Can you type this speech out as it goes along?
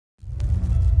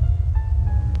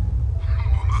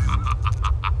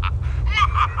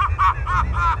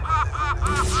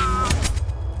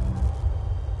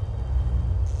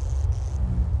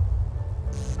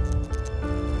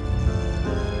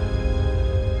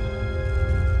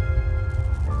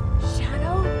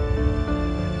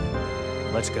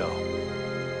Let's go.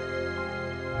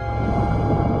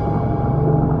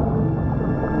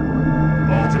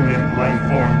 Ultimate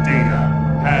lifeform data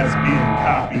has been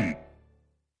copied.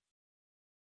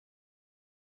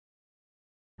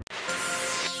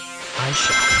 I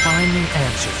shall find the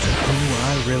answer to who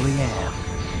I really am.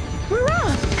 Hurrah!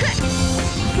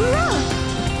 Hurrah!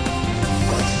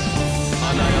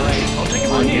 Annihilate.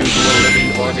 Unusual living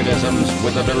organisms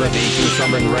with ability to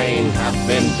summon rain have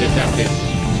been detected.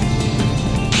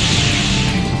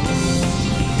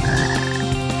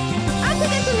 I'll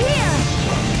take it from here!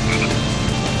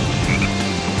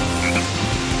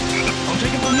 I'll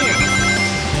take it from here.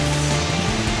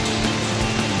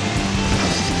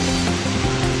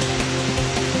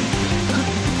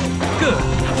 Good.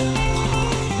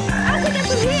 I'll take it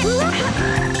from here!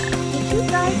 Did you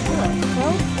guys do a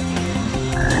close?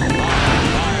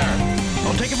 Fire!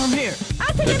 I'll take it from here.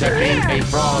 I'll take it from Detecting here! a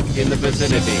frog in the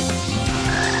vicinity.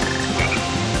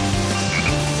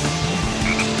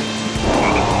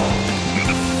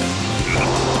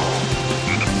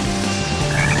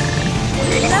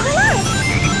 Level up!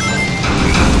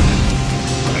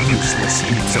 Useless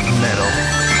heaps of metal.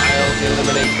 I'll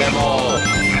eliminate them all.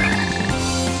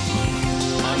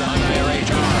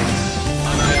 Annihilation.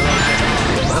 Annihilation.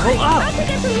 Level up! I'll take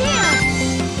it from here!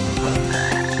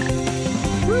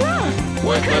 Hurrah!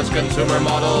 Worthless consumer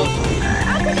models.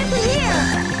 I'll take it from here!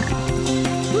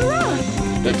 Hurrah!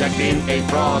 Detecting a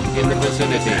frog in the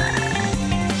vicinity.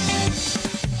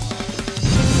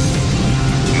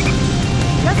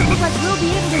 Doesn't look like we'll be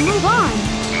able to move on.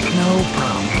 No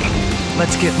problem.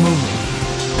 Let's get moving.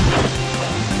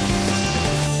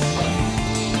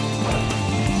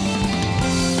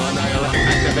 Annihilation.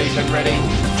 Activation ready.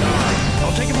 Charge.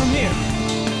 I'll take it from here.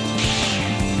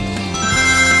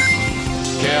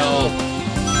 Kill.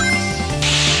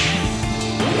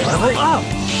 Level up!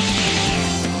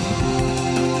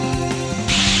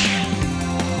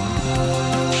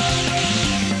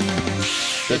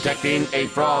 Detecting a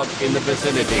frog in the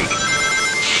vicinity.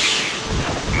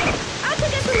 I'll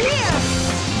take it from here!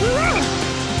 Hurrah!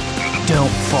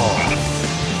 Don't fall.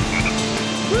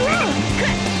 Hurrah!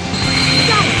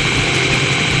 Got it!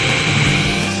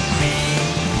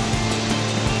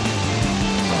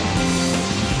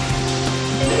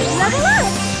 Level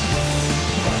up!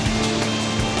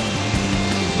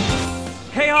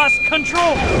 Chaos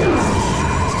control!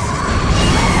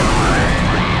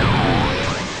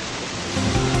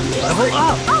 Level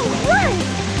up! All right!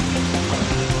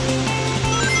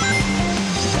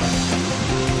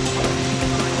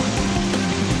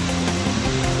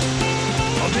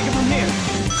 I'll take it from here.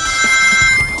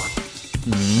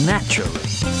 Naturally.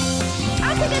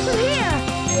 I'll take it from here!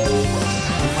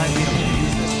 We might be able to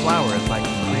use this flower if I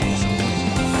can create some wind.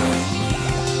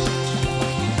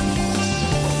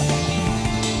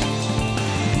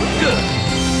 Good.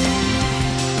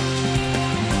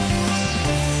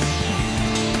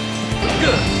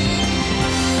 Good.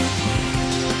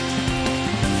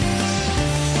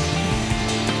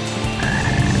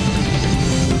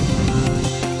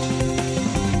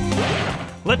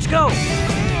 Let's go.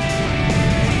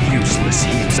 Useless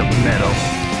heaps of metal.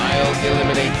 I'll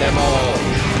eliminate them all.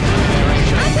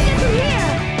 I'll take it from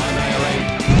here! Annihilate.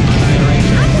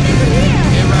 Annihilation. I'll take it from here!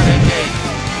 Eradicate.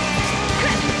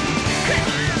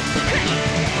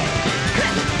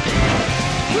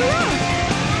 Hurrah!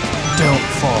 Don't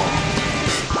fall.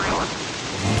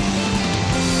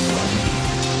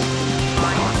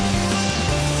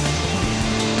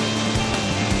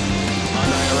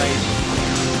 Annihilate.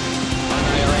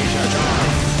 Annihilation.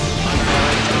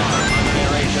 Annihilation.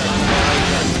 Annihilation.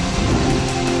 Annihilation.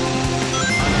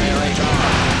 Annihilation.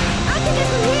 I'll take it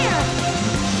from here!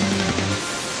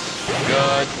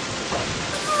 Good.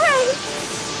 Great!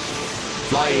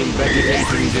 Flying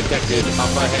vegetation detected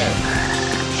up ahead.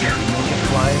 Shall we make it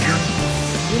fly again?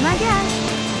 Be my guest.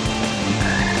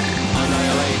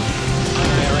 Annihilate.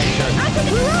 Annihilation. I'll take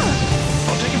it. Hurrah!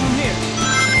 I'll take it from here.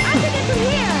 I'll take it from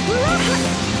here! Hurrah!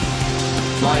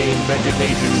 Flying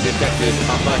vegetation detected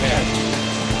up ahead.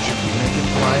 Should we make it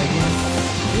fly again?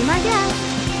 Be my guest.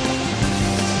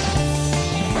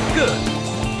 Good.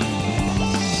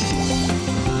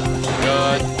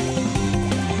 Good.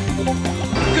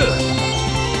 Good.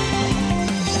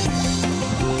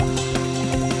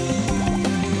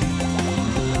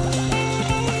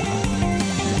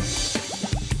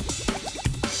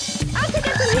 I'll take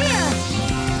it from here!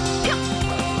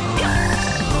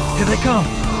 Here they come.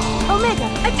 Omega,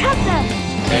 attack them!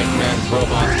 Eggman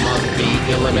robots must be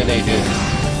eliminated.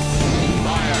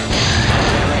 Fire!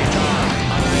 Annihilation!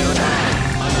 Annihilation!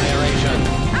 Annihilation!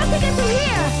 I'll take it from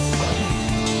here!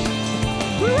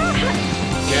 Hurrah!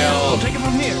 Kill! I'll take it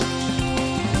from here.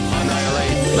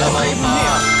 Blow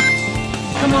up!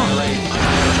 Come on. Annihilate!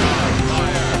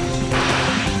 Fire!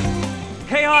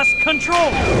 Chaos control!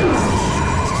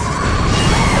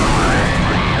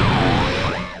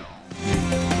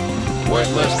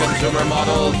 Worthless consumer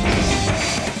models!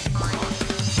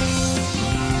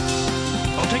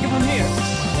 I'll take it from here.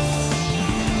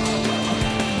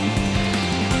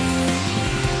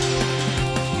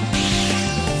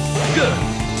 Good.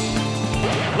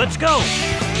 Let's go.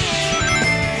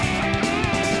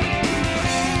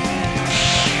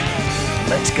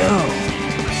 Let's go.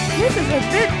 This is a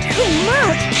bit too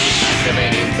much.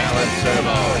 Activating balance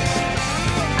servos!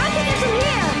 I'll take it from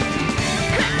here.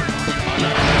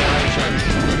 Annihilation!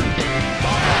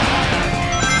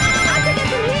 I'll take it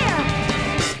from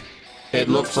here. It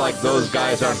looks like those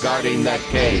guys are guarding that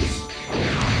case.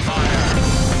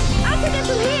 I'll take it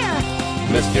from here.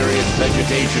 Mysterious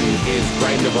vegetation is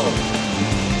grindable.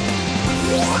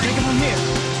 I'll take it from here.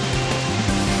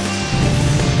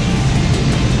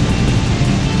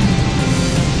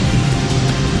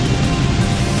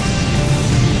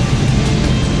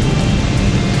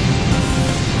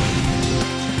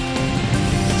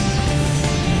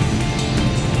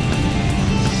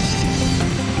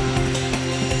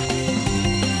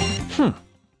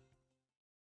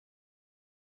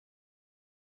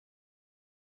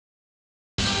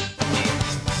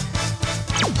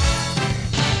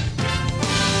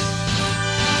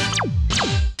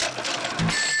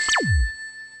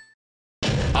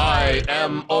 I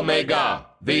am Omega,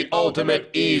 the ultimate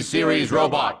E-Series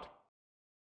robot.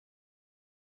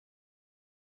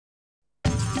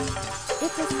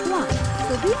 It's a swamp,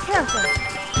 so be careful.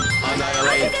 I'll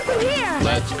Annihilate! take it from here.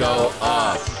 Let's go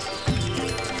up!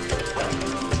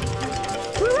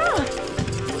 Hurrah!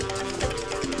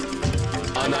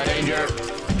 Danger!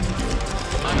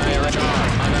 Annihilation!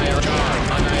 Annihilation!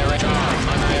 Annihilation!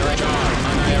 Annihilation!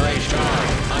 Annihilation!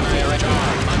 Annihilation!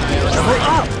 Annihilation! Double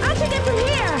up! I'll take it from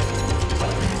here.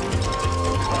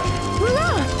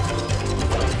 Hurrah!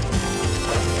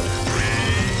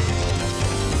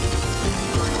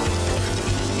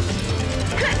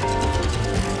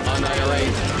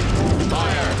 Annihilate!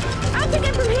 Fire! I'll take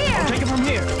it from here. Take it from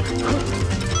here.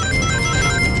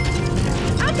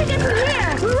 I'll take it from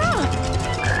here. Hurrah!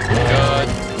 Good!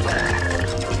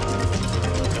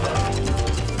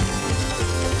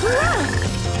 Hurrah!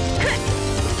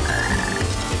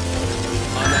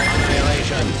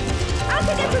 Annihilation! I'll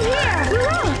take it from here.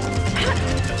 Hurrah!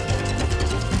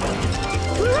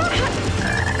 Hurrah!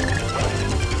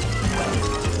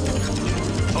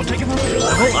 I'll take it from here.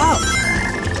 Level up!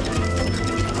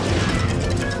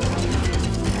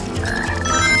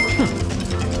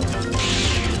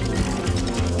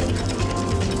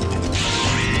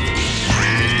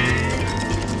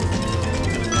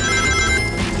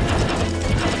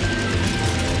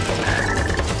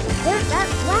 There's that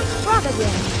black frog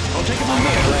again. I'll take it from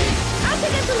here. I'll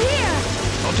take it from here.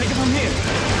 I'll take it from here.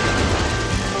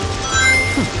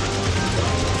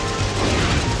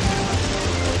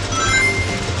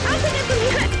 I'll take it from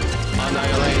here.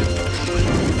 Annihilate!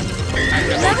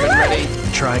 Activation ready!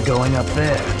 Try going up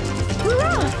there.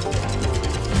 Hurrah!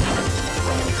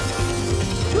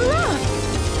 Hurrah!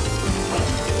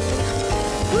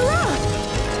 Hurrah!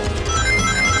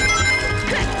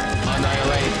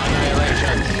 Annihilate!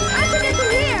 Annihilation! I'll take it from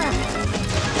here.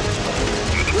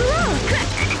 Hurrah!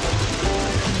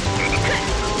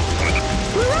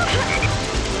 Hurrah!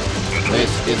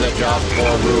 This is a job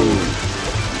for Rouge.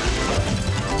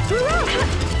 Hurrah!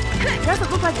 Doesn't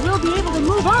look like we'll be able to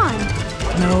move on.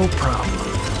 No problem.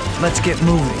 Let's get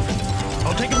moving.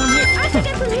 I'll take it from here. I'll take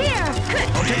it from here.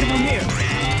 I'll take it from here.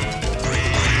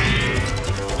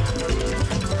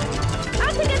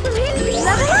 I'll take it from here.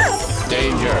 Level up.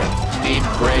 Danger! Steep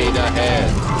grade ahead.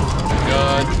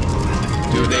 Good.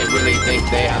 Do they really think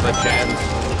they have a chance?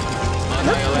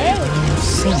 Annihilate!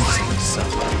 Sensing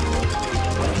something.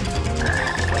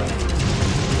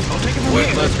 I'll take it from here.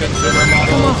 Worthless consumer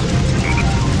models!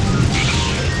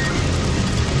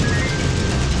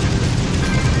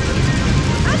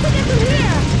 I'll take it from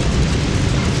here.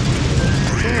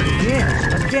 There he is,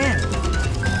 again.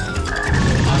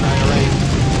 Annihilate!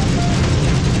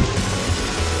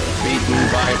 Beaten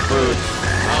by fruits.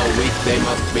 How weak they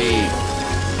must be.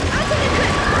 I'll take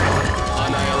it.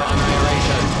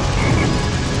 Annihilation!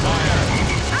 Fire!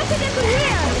 I'll take it from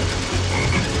here.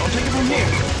 I'll take it from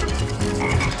here.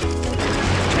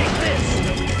 Take this.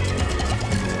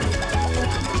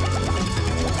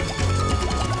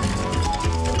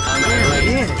 Annihilate! There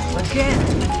he is, again.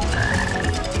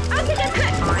 I'll take it.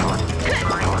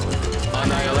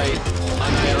 Annihilate!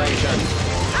 Annihilation!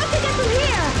 I'll take it from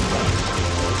here.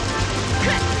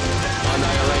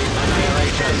 Annihilate!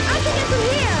 Annihilation! I'll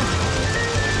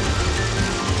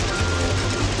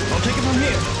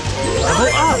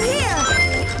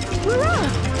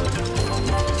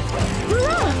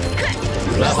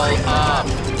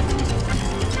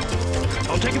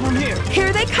take it from here.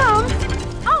 Here they come!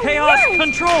 Oh, Chaos no!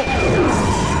 control!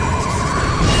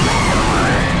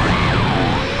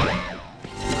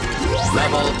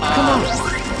 Level up. Come on.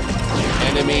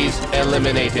 Enemies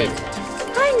eliminated.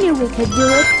 I knew we could do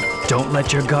it. Don't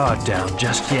let your guard down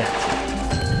just yet.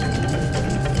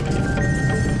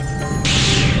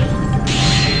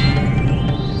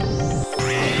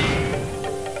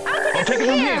 I'll take it from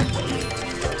here.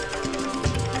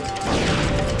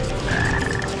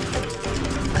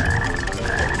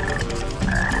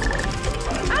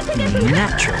 I'll take it from here.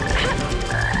 Naturally.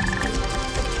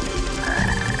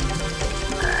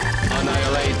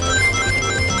 Annihilate.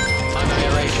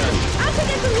 Annihilation. I'll take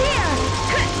it from here.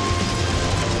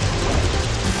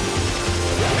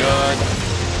 Good.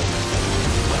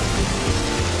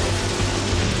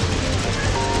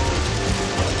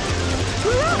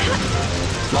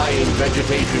 Flying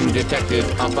vegetation detected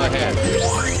up ahead.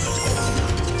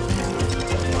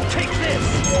 Take this!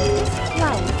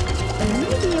 Right. And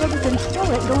we'll be able to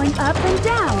control it going up and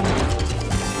down.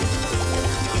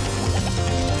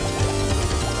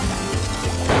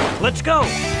 Let's go! I'll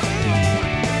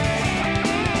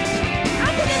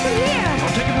take it from here.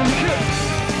 I'll take it from here.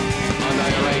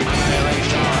 Annihilate.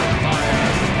 Annihilation. Fire.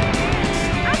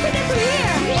 I'll take it from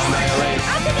here. Annihilate.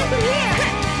 I'll take it from here.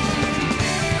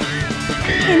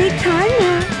 Anytime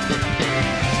now.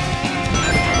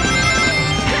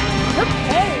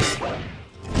 Okay.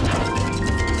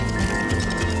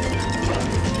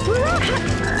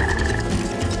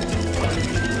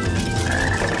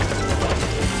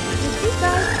 Did you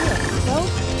guys hear it,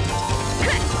 folks?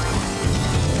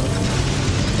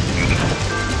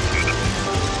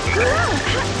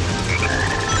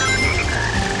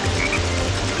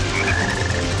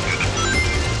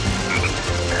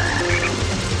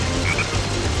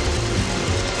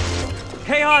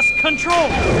 Chaos control!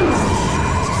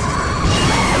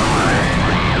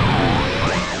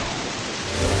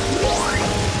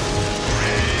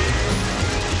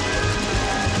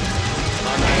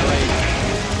 Annihilate.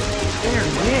 There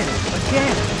it is,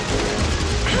 again!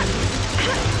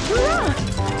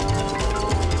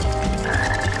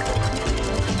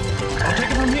 I'll take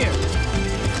it from here.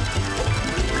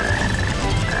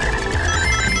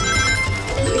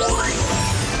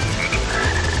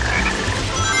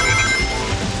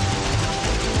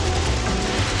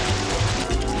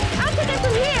 I'll take it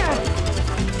from here.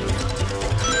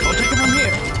 I'll take it from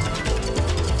here.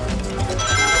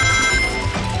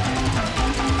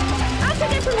 I'll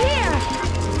take it from here.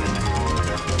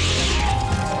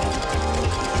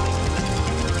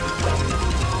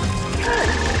 Hey,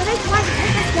 are they trying to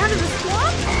take us down to the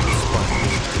swamp?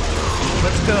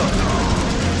 Let's go.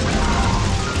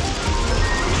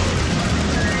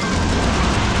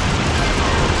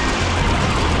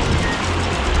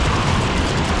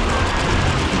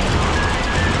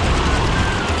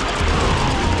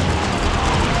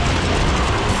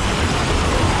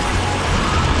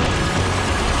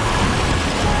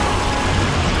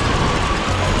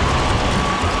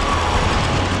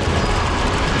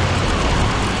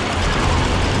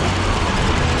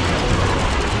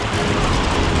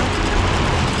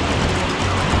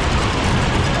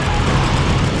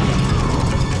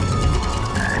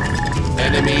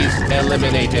 Enemies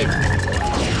eliminated.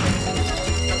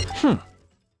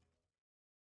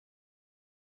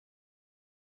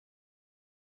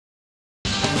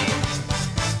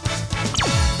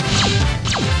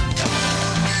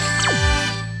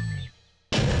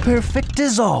 Perfect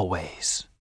as always.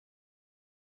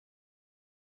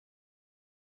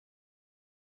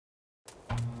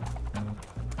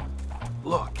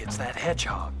 Look, it's that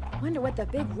hedgehog. Wonder what the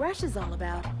big rush is all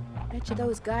about. Bet you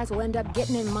those guys will end up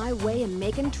getting in my way and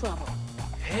making trouble.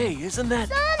 Hey, isn't that...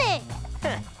 Sonic!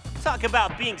 Talk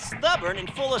about being stubborn and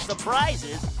full of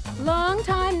surprises. Long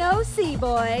time no see,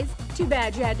 boys. Too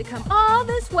bad you had to come all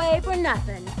this way for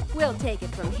nothing. We'll take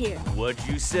it from here. What'd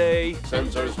you say?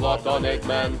 Sensors locked on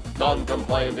Eggman.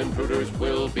 Non-compliant intruders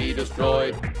will be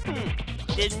destroyed.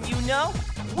 Didn't you know?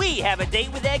 We have a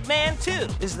date with Eggman, too.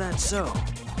 Is that so?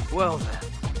 Well then,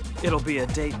 it'll be a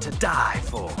date to die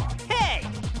for. Hey,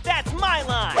 that's my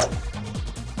line.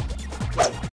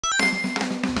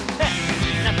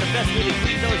 Not the best way to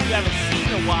greet those you haven't seen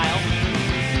in a while.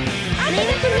 I'll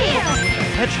take it from here.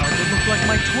 That hedgehog would look like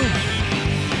my twin.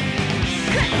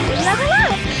 Level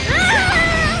up!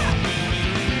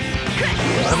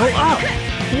 Level up!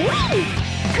 Whee!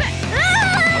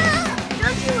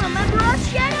 Don't you remember us,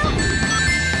 Shadow?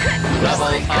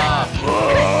 Level up.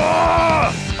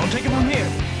 I'll take it from here.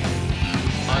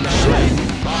 Annihilate.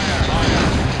 Fire. Fire.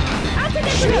 I'll take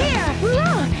it from here.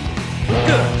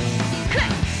 Good.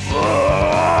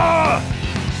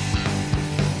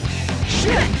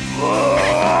 Shit!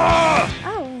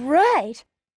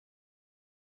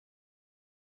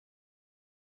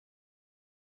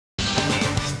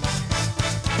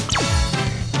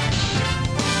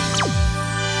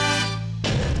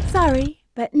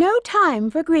 but no time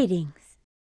for greetings.